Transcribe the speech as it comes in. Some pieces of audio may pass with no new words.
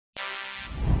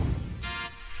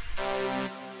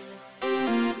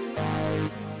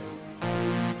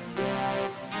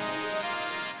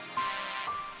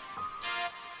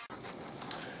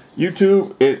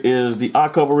YouTube, it is the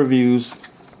Odd Couple Reviews,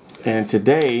 and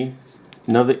today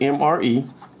another MRE.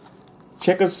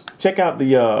 Check out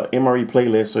the MRE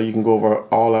playlist so you can go over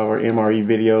all our MRE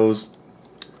videos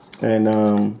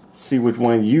and see which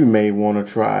one you may want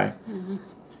to try.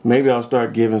 Maybe I'll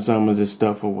start giving some of this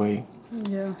stuff away.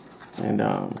 Yeah. And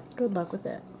good luck with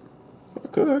that.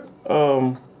 Good.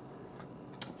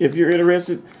 If you're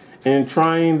interested in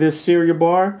trying this cereal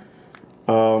bar,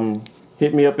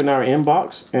 hit me up in our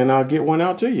inbox and I'll get one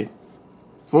out to you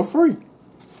for free.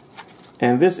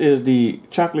 And this is the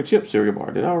chocolate chip cereal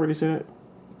bar. Did I already say that?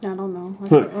 I don't know. I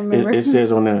Look, can't remember. it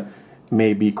says on there,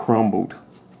 may be crumbled.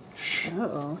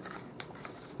 Uh-oh.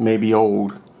 Maybe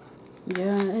old.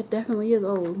 Yeah, it definitely is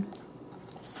old.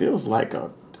 Feels like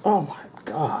a... Oh my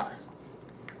God.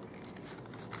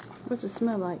 What's it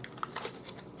smell like?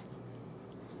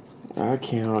 I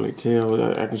can't hardly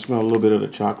tell. I can smell a little bit of the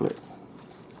chocolate.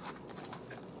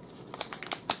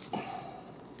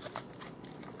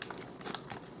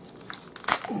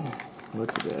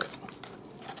 Look at that.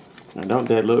 Now don't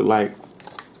that look like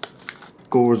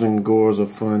gores and gores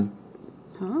of fun?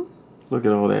 Huh? Look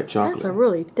at all that chocolate. That's a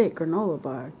really thick granola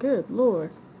bar. Good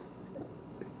Lord.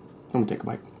 I'm gonna take a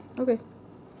bite. Okay.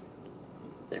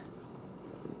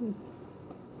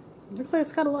 Looks like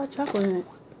it's got a lot of chocolate in it.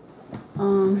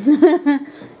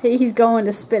 He's going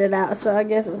to spit it out, so I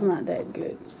guess it's not that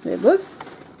good. It looks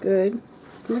good.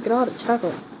 Look at all the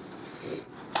chocolate.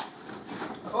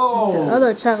 Oh. The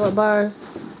other chocolate bars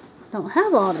don't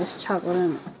have all this chocolate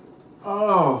in it.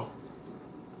 Oh.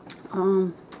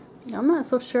 I'm not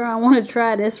so sure I want to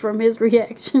try this from his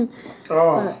reaction.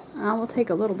 Oh. But I will take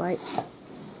a little bite.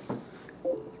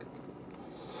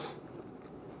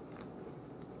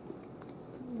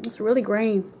 It's really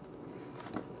grainy.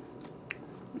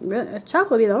 It's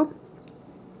chocolatey though.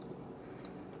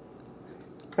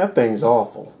 That thing's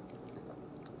awful.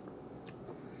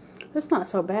 It's not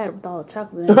so bad with all the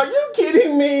chocolate in it. Are you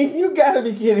kidding me? You gotta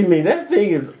be kidding me. That thing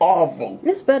is awful.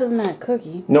 It's better than that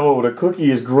cookie. No, the cookie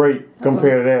is great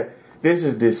compared to that. This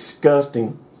is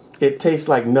disgusting. It tastes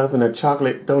like nothing. The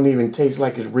chocolate don't even taste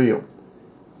like it's real.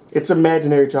 It's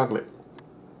imaginary chocolate.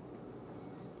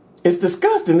 It's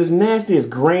disgusting. It's nasty. It's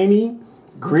grainy,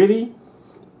 gritty.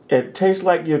 It tastes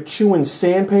like you're chewing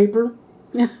sandpaper.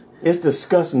 It's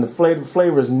disgusting. The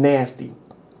flavor is nasty.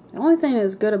 The only thing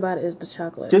that's good about it is the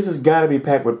chocolate. This has got to be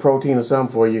packed with protein or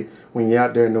something for you when you're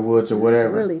out there in the woods or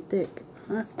whatever. It's really thick.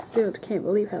 I still can't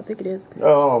believe how thick it is.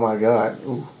 Oh my God.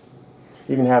 Ooh.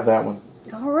 You can have that one.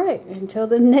 All right. Until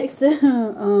the next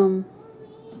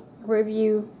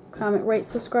review, comment, rate,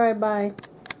 subscribe, bye.